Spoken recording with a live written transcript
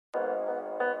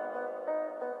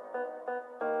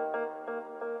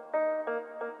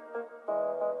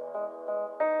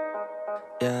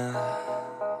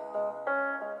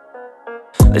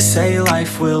They say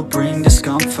life will bring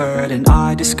discomfort, and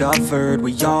I discovered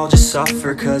we all just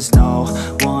suffer, cause no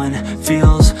one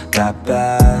feels that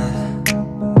bad.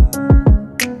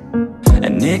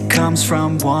 And it comes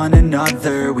from one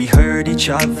another. We hurt each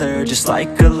other just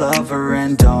like a lover,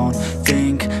 and don't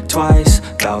think twice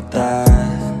about that.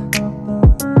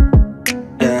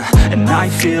 Yeah, and I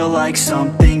feel like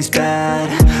something's bad,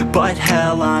 but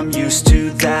hell, I'm used to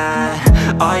that.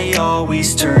 I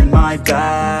always turn my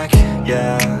back,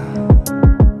 yeah.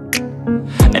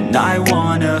 And I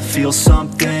wanna feel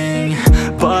something,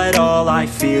 but all I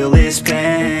feel is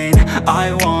pain.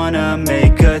 I wanna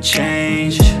make a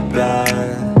change, but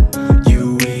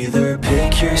you either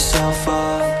pick yourself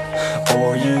up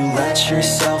or you let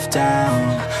yourself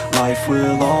down. Life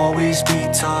will always be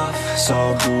tough,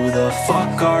 so who the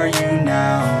fuck are you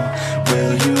now?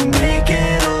 Will you make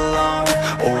it alone,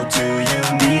 or do you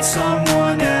need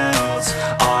someone else?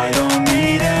 I don't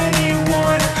need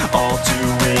anyone, I'll do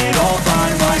it all by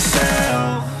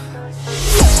myself.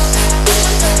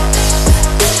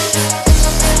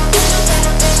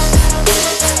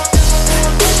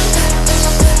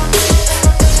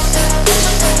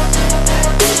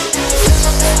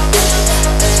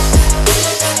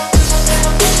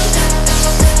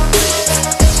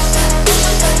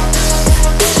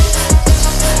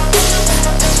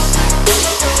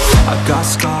 Got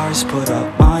scars, put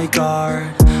up my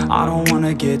guard. I don't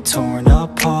wanna get torn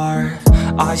apart.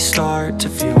 I start to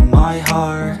feel my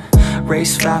heart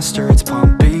race faster, it's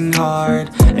pumping hard.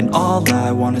 And all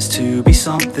I want is to be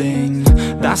something.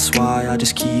 That's why I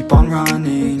just keep on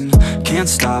running. Can't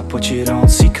stop what you don't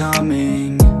see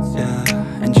coming. Yeah,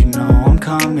 and you know I'm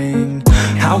coming.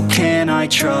 How can I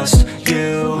trust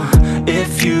you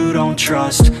if you don't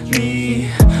trust me?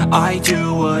 I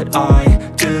do what I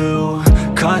do,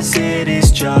 cause it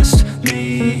is just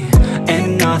me,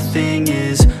 and nothing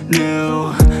is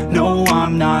new. No,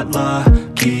 I'm not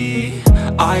lucky.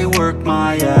 I work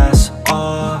my ass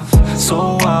off,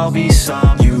 so I'll be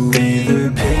some. You either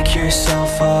pick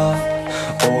yourself up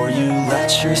or you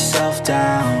let yourself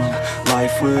down.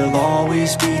 Life will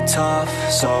always be tough,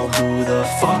 so who the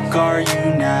fuck are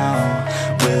you now?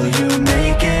 Will you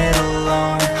make it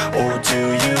alone, or do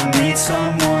you need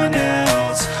someone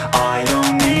else? I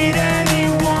don't need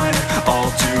anyone,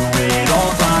 I'll do it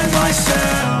all by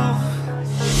myself.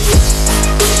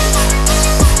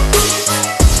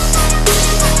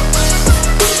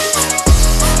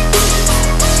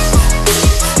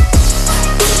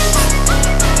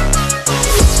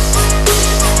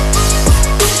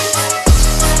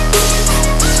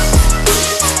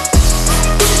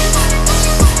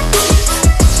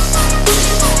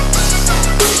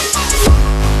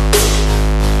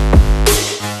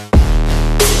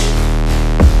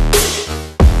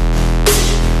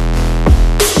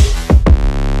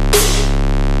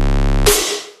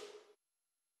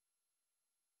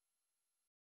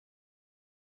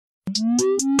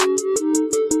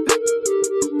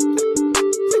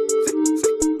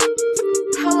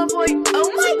 Hello boy, oh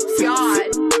my god.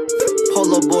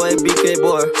 Polo boy, BK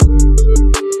boy.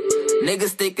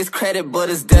 Niggas think it's credit, but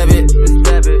it's debit.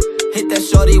 Hit that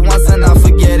shorty once and I'll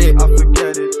forget it.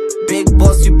 Big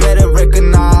boss, you better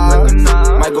recognize.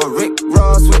 Might go Rick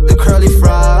Ross with the curly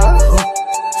fries.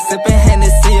 Sipping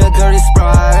Hennessy, a dirty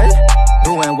Sprite.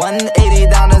 Doing 180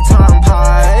 down the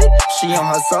turnpike. She on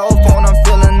her cell phone, I'm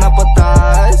filling up her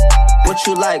thighs. What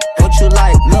you like,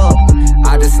 look,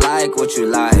 I just like what you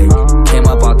like. Came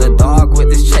up out the dark with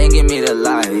this chain, give me the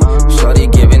light. Shorty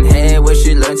giving head where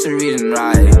she learned to read and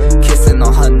write. Kissing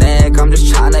on her neck, I'm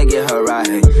just tryna get her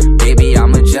right. Baby,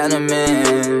 I'm a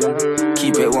gentleman.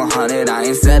 Keep it 100, I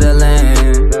ain't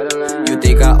settling. You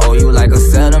think I owe you like a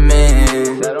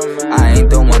settlement? I ain't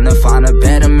the one to find a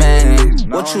better man.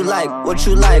 What you like,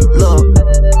 look.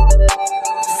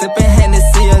 Sipping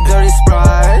Hennessy, a dirty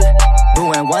Sprite.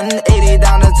 Doing 180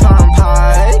 down the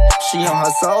turnpike. She on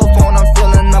her cell phone, I'm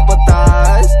filling up her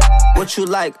thighs. What you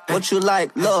like,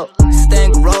 look.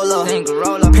 Stank roller,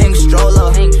 pink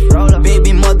stroller.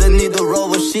 Baby mother need the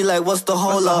rover, she like what's the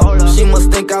hold up? She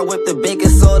must think I whipped the baking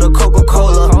soda,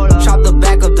 Coca-Cola. Chop the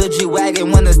back of the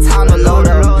G-Wagon when it's time to load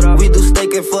up. We do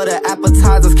staking for the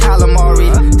appetizers, calamari.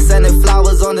 Sending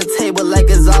flowers on the table like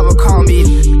it's Abercrombie.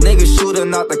 Niggas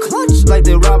shooting out the clutch like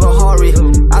they Robert Horry.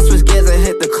 I switch gears and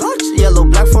hit the clutch, yellow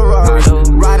black Ferrari.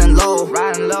 Riding low,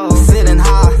 sitting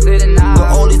high. The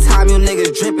only time you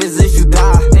niggas drip is if you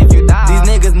die. These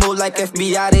niggas move like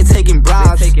FBI, they taking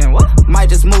bribes. Might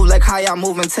just move like how y'all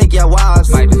move and take your wives.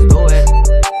 Might just do it.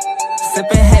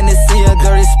 Sipping Hennessy, a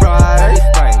dirty Sprite.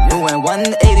 Doing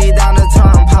 180 down the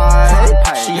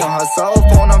turnpike. She on her cell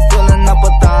phone, I'm filling up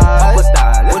her thighs.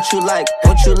 What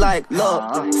you like,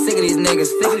 look. of these niggas,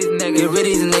 get rid of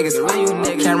these niggas.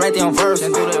 Can't write their own verse.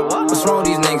 What's wrong with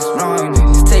these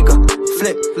niggas? Just take a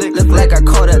flip, look like I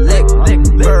caught a lick.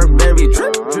 Burberry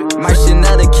drip, my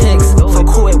Chanel kicks. Fuck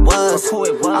who it was,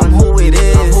 I'm who it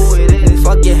is.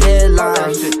 Fuck your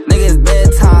headlines, niggas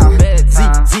bedtime.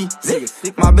 Z,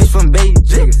 my bitch from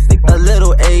Beijing, a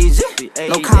little Asian,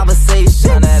 no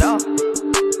conversation at all.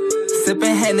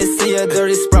 Sipping Hennessy, a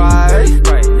dirty Sprite.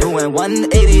 Doing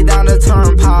 180 down the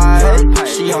turnpike.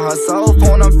 She on her cell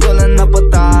phone, I'm filling up her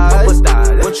thighs.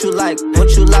 What you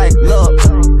like, look.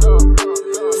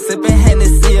 Sipping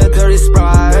Hennessy, a dirty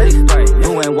Sprite.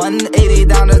 Doing 180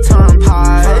 down the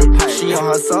turnpike. She on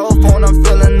her cell phone, I'm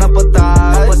filling up her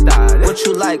thighs. What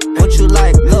you like, look. What you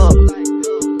like, look.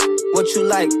 What you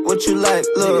like,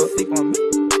 look.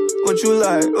 What you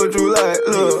like, look. What you like,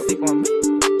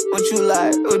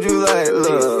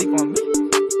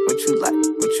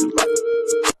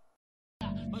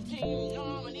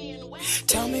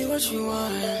 Tell me what you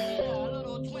want.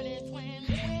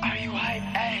 Are you hype,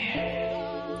 ayy?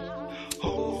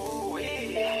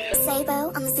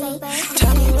 Sabo, I'm Sabo.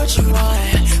 Tell me what you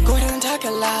want. Go ahead and talk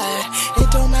a lot. It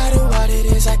don't matter what it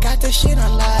is, I got this shit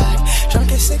on lock. Drunk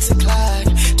at 6 o'clock,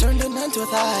 turned a nun to a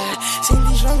thought. Seen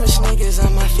these young rich niggas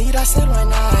on my feet, I said why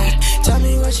not? Tell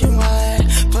me what you want,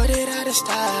 put it out of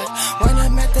stock. When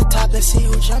I'm at the top, let's see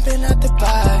who jumping out the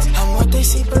box. I'm what they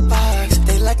see per box,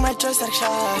 they like my dress like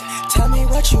shock. Tell me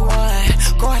what you want,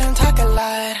 go ahead and talk a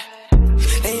lot.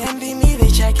 They envy me, they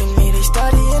checking me, they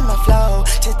studying my flow.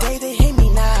 Today they hate me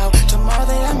now, tomorrow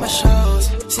they at my shows.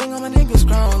 Sing all my niggas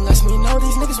grown, lets me know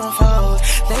these niggas won't fold.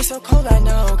 They so cold I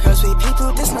know, cause we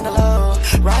people this not low.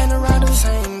 Riding around the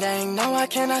same gang, no I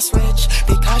cannot switch.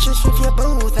 Be cautious with your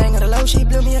boo thing, on the low she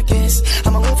blew me a kiss.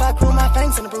 I'm a wolf, I grew my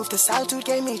fangs in the roof, the solitude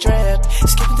gave me drip.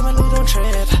 Skipping to my Ludo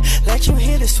trip, let you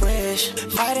hear the swish.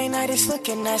 Friday night is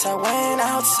looking nice, I went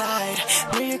outside.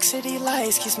 New York City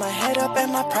lights, keeps my head up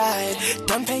and my pride.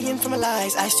 Done paying for my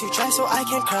lies, ice too dry so I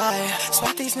can't cry.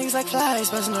 Swat these niggas like flies,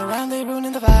 buzzing around, they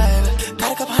ruining the vibe.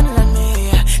 Got a couple hundred on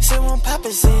me, still won't pop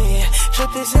a Z.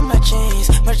 Trip is in my jeans,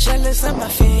 Margiela's on my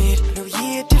feet. New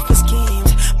year, different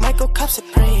schemes, Michael Cup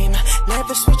supreme.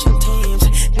 Never switching teams,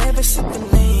 never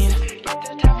sipping lean.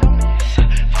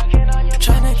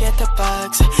 Tryna get the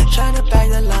bugs, tryna bag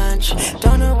the lunch.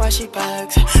 Don't know why she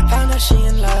bugs, found out she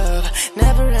in love.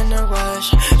 Never in a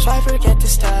rush, so I forget the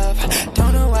stuff.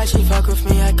 Don't know why she fuck with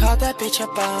me, I called that bitch a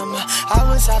bum. I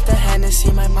was off the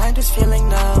Hennessy, my mind was feeling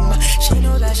numb. She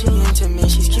know that she into me,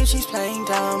 she's cute, she's playing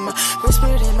dumb.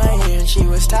 Whispered in my ear and she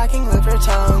was talking with her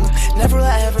tongue. Never will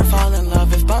I ever fall in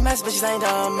love if bum ass bitches ain't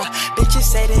dumb. Bitches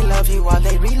say they love you while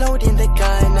they reloading the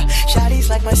gun. Shotties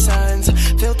like my sons,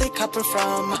 filthy copper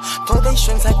from. Pull they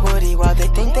strings like Woody while they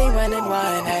think they win and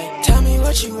won. Hey, tell me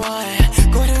what you want,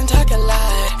 go ahead and talk a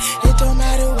lot. It don't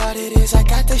matter what it is, I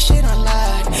got this shit on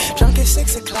lock. Drunk at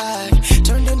 6 o'clock,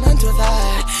 turned a nun to a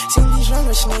thought. Seen these young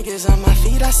rich niggas on my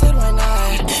feet, I said why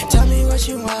not? Tell me what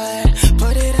you want,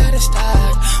 put it out of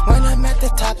stock. When I'm at the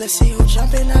top, let's see who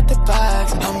jumping out the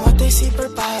box. I'm what they see per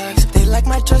box, they like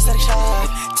my dress like shock.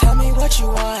 Tell me what you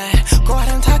want, go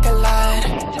ahead and talk a lot.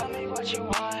 Tell me what you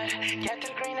want, get to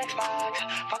the green Xbox.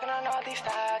 Fucking on all these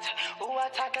stats, ooh I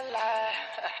talk a lot.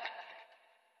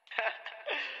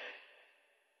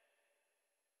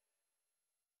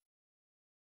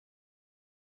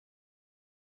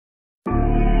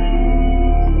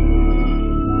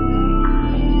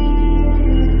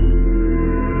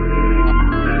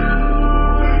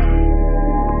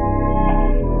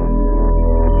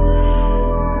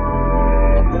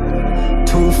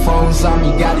 Phones on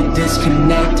me, gotta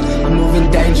disconnect. I'm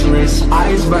moving dangerous,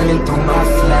 eyes running through my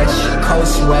flesh. Cold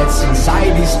sweats,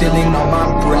 anxiety stealing all my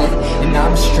breath. And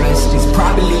I'm stressed, it's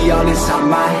probably all inside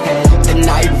my head. The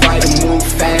night rider move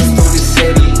fast through the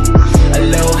city. A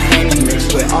little handy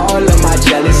mixed with all of my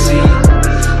jealousy.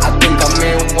 I think I'm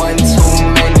in one too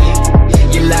many.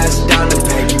 Your last dollar,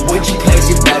 baby, would you place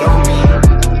your bet on me?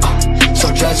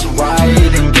 So just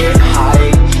ride and get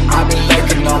high. I've been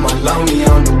lurking on my lonely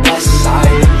on the west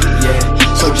side, yeah.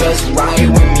 So just ride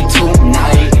with me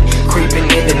tonight. Creeping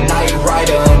in the night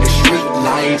rider under street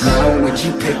lights. Now would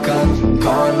you pick up,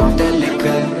 calling off that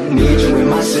liquor? Need you in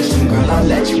my system, girl, I'll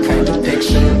let you paint the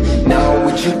picture. Now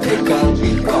would you pick up,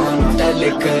 calling off that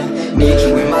liquor? Need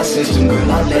you in my system,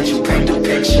 girl, I'll let you paint the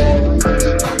picture.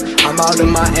 I'm out of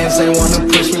my ends, they wanna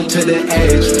push me to the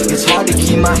edge. It's hard to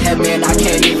keep my head, man, I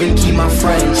can't even keep my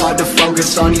friends. Hard to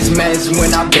focus on these meds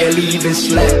when I barely even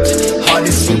slept. Hard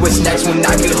to see what's next when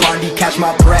I can hardly catch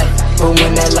my breath. But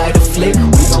when that lighter flick,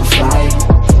 we gon' fly.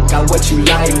 Got what you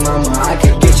like, mama, I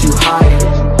can get you higher.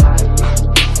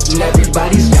 And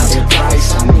everybody's got their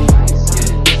price on me.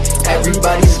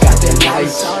 Everybody's got the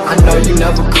nights. I know you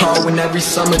never call when every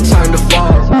summer turned to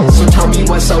fall. So tell me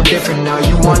what's so different now,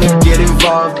 you wanna get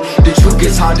involved. The truth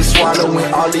gets hard to swallow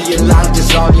when all of your lies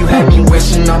dissolve. You had me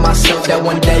wishing on myself that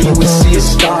one day you would see a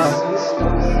star.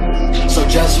 So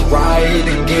just ride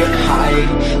and get high.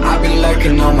 I've been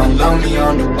lurking on my lonely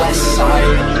on the west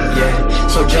side, yeah.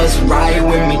 So just ride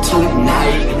with me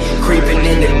tonight, creeping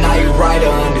in the night rider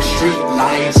under street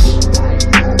lights.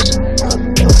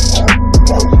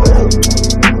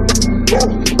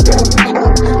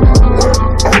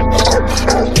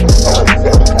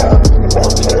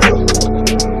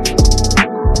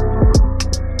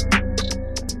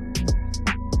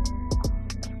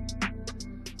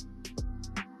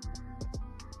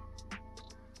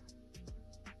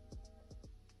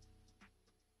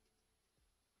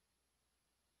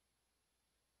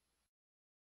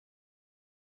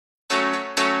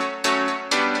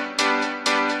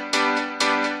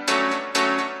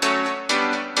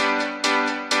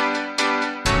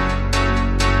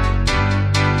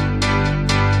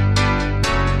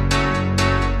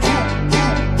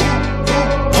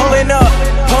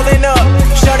 Pulling up,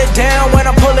 shut it down when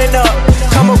I'm pulling up.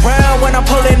 Come around when I'm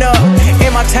pulling up.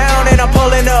 In my town and I'm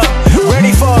pulling up.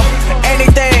 Ready for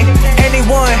anything,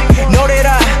 anyone. Know that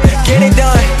I get it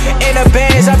done. In the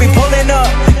bands I be pulling up.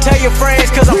 Tell your friends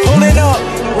cause I'm pulling up.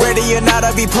 Ready or not,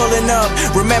 I be pulling up.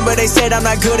 Remember they said I'm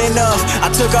not good enough. I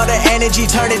took all the energy,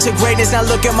 turned it to greatness. Now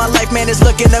look at my life, man, it's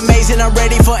looking amazing. I'm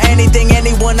ready for anything,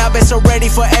 anyone. I've been so ready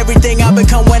for everything I've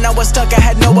become. When I was stuck, I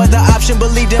had no other option.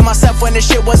 Believed in myself when the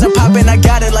shit wasn't popping. I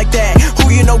got it like that. Who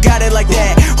you know got it like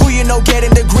that? Who you know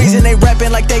getting degrees and they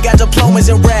rapping like they got diplomas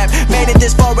in rap? Made it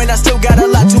this far and I still got a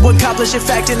lot to accomplish. In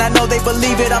fact, and I know they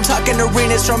believe it. I'm talking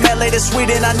arenas from LA to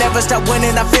Sweden. I never stop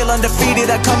winning, I feel undefeated.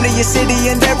 I come to your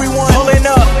city and everyone pulling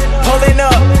up. Pulling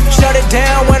up, shut it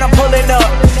down when I'm pulling up.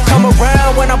 Come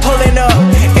around when I'm pulling up.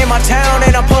 In my town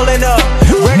and I'm pulling up.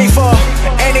 Ready for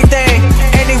anything,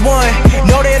 anyone.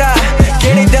 Know that I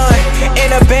get it done.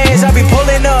 In the bands I be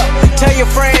pulling up. Tell your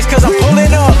friends cause I'm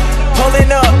pulling up.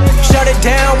 Pulling up, shut it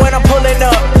down when I'm pulling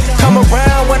up. Come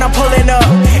around when I'm pulling up.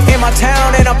 In my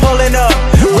town and I'm pulling up.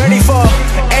 Ready for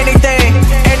anything,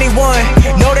 anyone.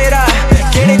 Know that I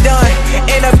get it done.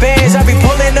 In the bands I be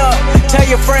pulling up. Tell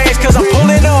your friends cause I'm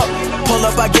pulling up. Pull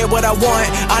up, I get what I want.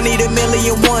 I need a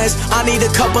million ones. I need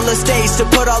a couple of states to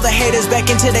put all the haters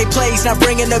back into their place. Now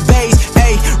bringing the bass,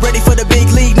 ayy, ready for the big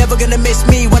league. Never gonna miss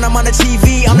me when I'm on the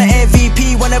TV. I'm the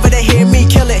MVP. Whenever they hear me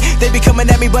kill it, they be coming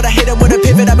at me, but I hit them with a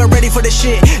pivot. I've been ready for the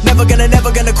shit. Never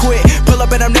gonna quit. Pull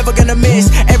up and I'm never gonna miss.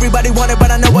 Everybody want it,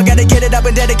 but I know I gotta get it. I've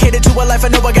been dedicated to a life I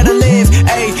know I gotta live.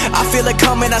 Ayy, I feel it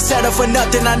coming. I settle for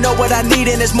nothing. I know what I need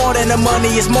and it's more than the money.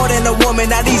 It's more than a woman.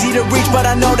 Not easy to reach, but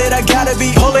I know that I gotta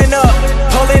be pulling up.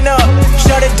 Pulling up,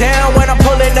 shut it down when I'm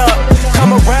pulling up.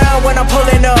 Come around when I'm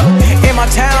pulling up. In my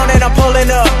town